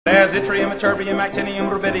There's yttrium, terbium, actinium,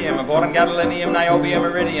 rubidium, boron, gadolinium, niobium,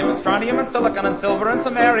 iridium, and strontium, and silicon, and silver, and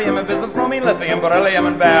samarium, and bismuth, bromine, lithium, beryllium,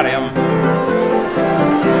 and barium.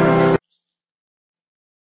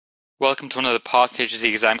 Welcome to one of the past HSC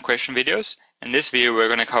exam question videos. In this video we're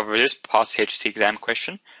going to cover this past HSC exam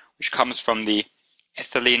question, which comes from the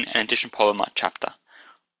ethylene and addition polymer chapter.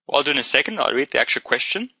 What I'll do in a second, I'll read the actual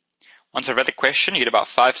question. Once I've read the question, you get about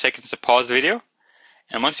 5 seconds to pause the video.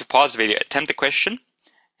 And once you pause the video, attempt the question.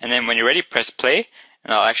 And then when you're ready, press play,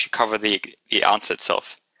 and I'll actually cover the answer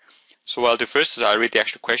itself. So what I'll do first is I'll read the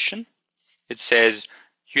actual question. It says,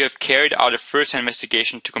 you have carried out a first-hand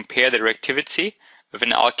investigation to compare the reactivity of an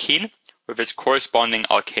alkene with its corresponding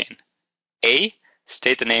alkane. A.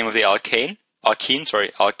 State the name of the alkene.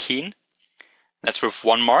 That's worth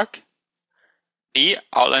 1 mark. B.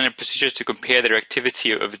 Outline a procedure to compare the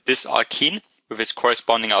reactivity of this alkene with its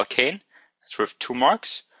corresponding alkane. That's worth 2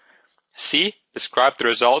 marks. C. Describe the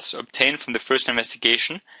results obtained from the first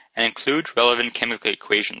investigation and include relevant chemical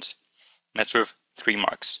equations. And that's worth 3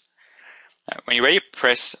 marks. When you're ready,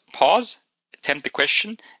 press pause, attempt the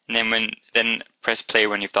question, and then press play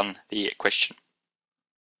when you've done the question.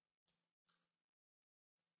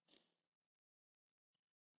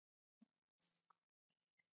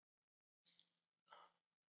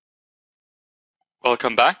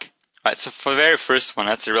 Welcome back. Alright, so for the very first one,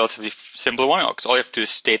 that's a relatively simple one, because all you have to do is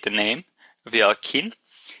state the name of the alkene.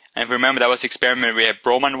 And if you remember, that was the experiment where we had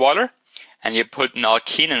bromine water, and you put an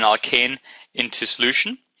alkene and an alkane into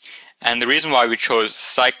solution. And the reason why we chose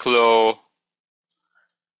cyclohexene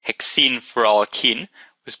for alkene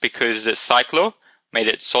was because the cyclo made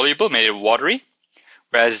it soluble, made it watery,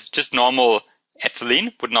 whereas just normal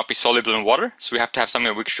ethylene would not be soluble in water. So we have to have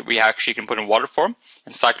something which we actually can put in water form,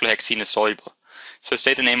 and cyclohexene is soluble. So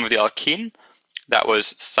state the name of the alkene. That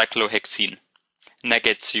was cyclohexene. And that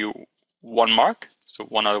gets you 1 mark. So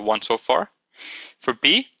 1 out of 1 so far. For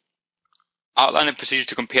B, outline the procedure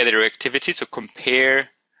to compare the reactivity. So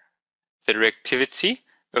compare the reactivity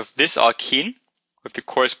of this alkene with the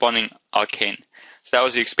corresponding alkane. So that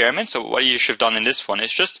was the experiment. So what you should have done in this one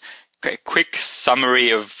is just a quick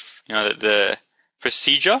summary of the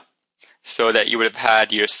procedure, so that you would have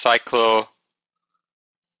had your cyclohexane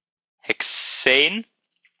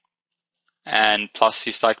and plus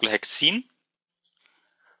your cyclohexene.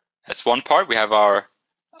 That's one part. We have our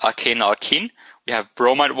alkane. We have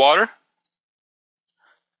bromide water.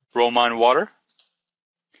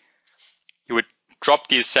 You would drop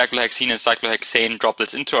these cyclohexene and cyclohexane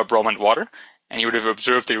droplets into our bromide water, and you would have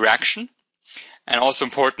observed the reaction. And also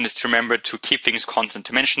important is to remember to keep things constant.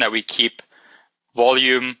 To mention that we keep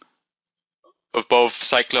volume of both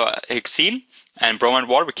cyclohexene and bromide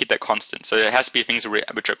water, we keep that constant. So there has to be things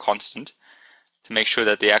which are constant to make sure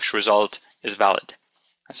that the actual result is valid.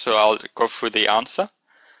 So I'll go through the answer.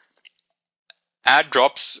 Add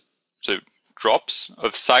drops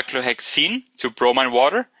of cyclohexene to bromine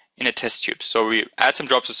water in a test tube. So we add some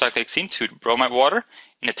drops of cyclohexene to bromide water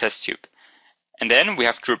in a test tube. And then we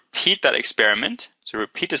have to repeat that experiment. So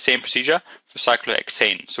repeat the same procedure for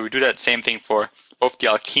cyclohexane. So we do that same thing for both the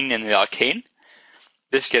alkene and the alkane.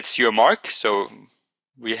 This gets you a mark. So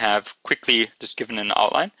we have quickly just given an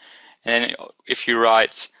outline. And then if you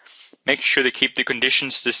write, make sure to keep the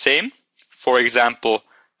conditions the same. For example,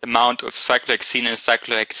 the amount of cyclohexene and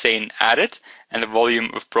cyclohexane added and the volume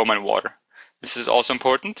of bromine water. This is also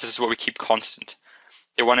important. This is what we keep constant.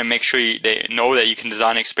 They want to make sure they know that you can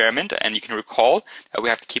design an experiment and you can recall that we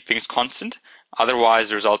have to keep things constant. Otherwise,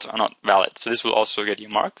 the results are not valid. So this will also get you a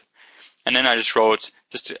mark. And then I just wrote,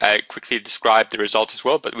 just to quickly describe the result as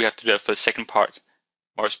well, but we have to do that for the second part,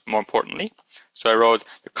 more importantly. So I wrote,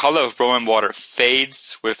 the color of bromine water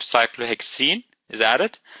fades with cyclohexene is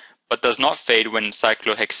added, but does not fade when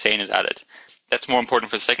cyclohexane is added. That's more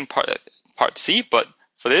important for the second part C, but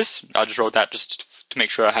for this, I just wrote that just to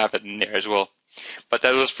make sure I have it in there as well. But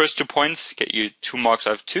those first 2 points get you 2 marks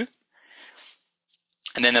out of 2.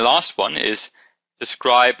 And then the last one is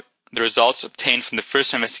describe the results obtained from the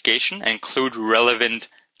first investigation and include relevant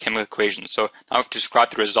chemical equations. So now we have to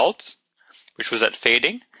describe the results, which was at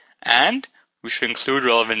fading, and we should include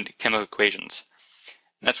relevant chemical equations.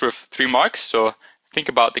 And that's worth 3 marks. So think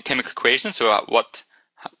about the chemical equation. So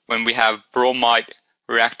when we have bromide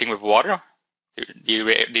reacting with water,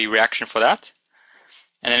 the reaction for that.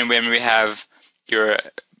 And then when we have your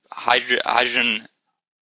hydrobromide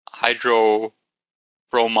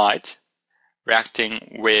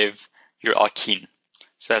reacting with your alkene.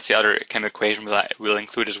 So that's the other chemical equation we'll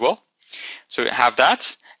include as well. So have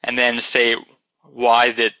that, and then say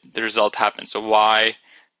why did the result happen. So why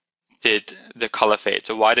did the color fade?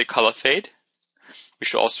 So why did color fade? We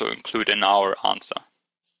should also include in our answer.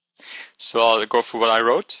 So I'll go through what I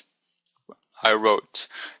wrote. I wrote,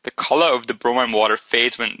 the color of the bromine water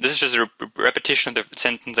fades when, this is just a repetition of the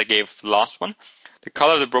sentence I gave for the last one. The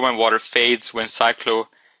color of the bromine water fades when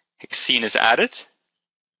cyclohexene is added,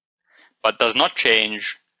 but does not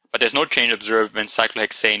change, but there's no change observed when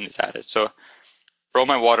cyclohexane is added. So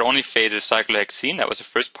bromine water only fades with cyclohexene. That was the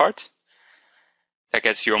first part. That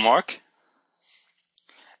gets you a mark.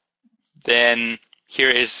 Then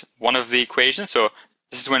here is one of the equations. So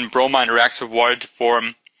this is when bromine reacts with water to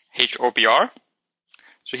form HOBr.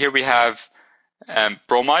 So here we have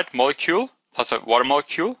bromide molecule plus a water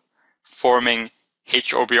molecule forming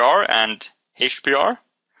HOBr and HBr.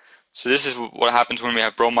 So this is what happens when we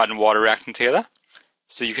have bromide and water reacting together.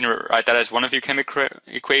 So you can write that as one of your chemical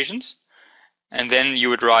equations. And then you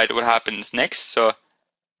would write what happens next. So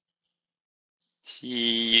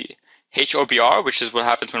the HOBr, which is what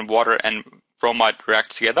happens when water and bromide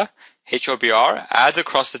react together, HOBr adds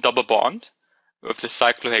across the double bond of the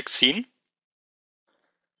cyclohexene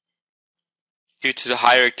due to the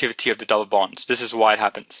higher activity of the double bonds. This is why it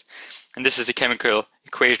happens. And this is the chemical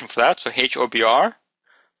equation for that. So HOBr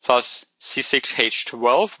plus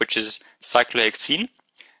C6H12, which is cyclohexene,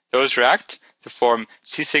 those react to form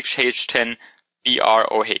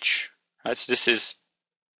C6H10BrOH. Right, so this is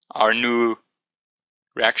our new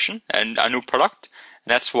reaction and our new product.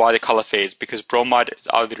 And that's why the color fades, because bromide is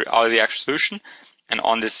out of the actual solution and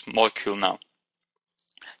on this molecule now.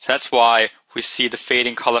 So that's why we see the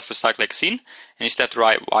fading color for cyclohexene, and you still have to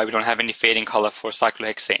write why we don't have any fading color for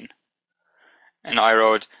cyclohexane. And I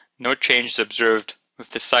wrote, no change is observed with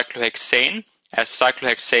the cyclohexane, as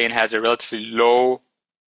cyclohexane has a relatively low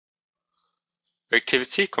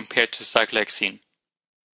reactivity compared to cyclohexene.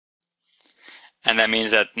 And that means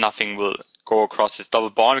that nothing will go across its double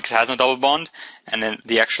bond because it has no double bond, and then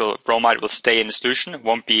the actual bromide will stay in the solution. It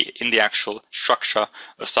won't be in the actual structure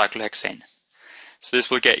of cyclohexane. So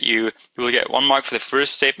this will get you will get 1 mark for the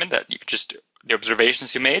first statement, that you just, the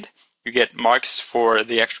observations you made. You get marks for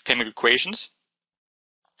the actual chemical equations,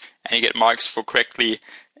 and you get marks for correctly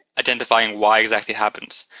identifying why exactly it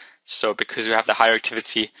happens. So because you have the higher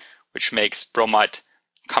activity, which makes bromide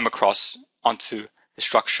come across onto the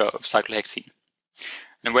structure of cyclohexene.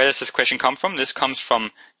 And where does this question come from? This comes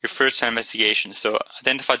from your first time investigation. So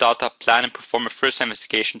identify data, plan and perform a first time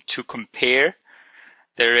investigation to compare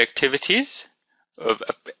the reactivities of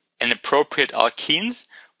an appropriate alkenes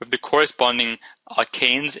with the corresponding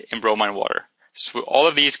alkanes in bromine water. So all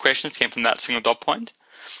of these questions came from that single dot point,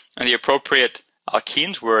 and the appropriate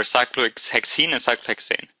alkenes were cyclohexene and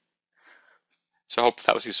cyclohexane. So I hope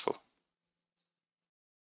that was useful.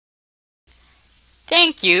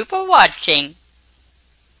 Thank you for watching.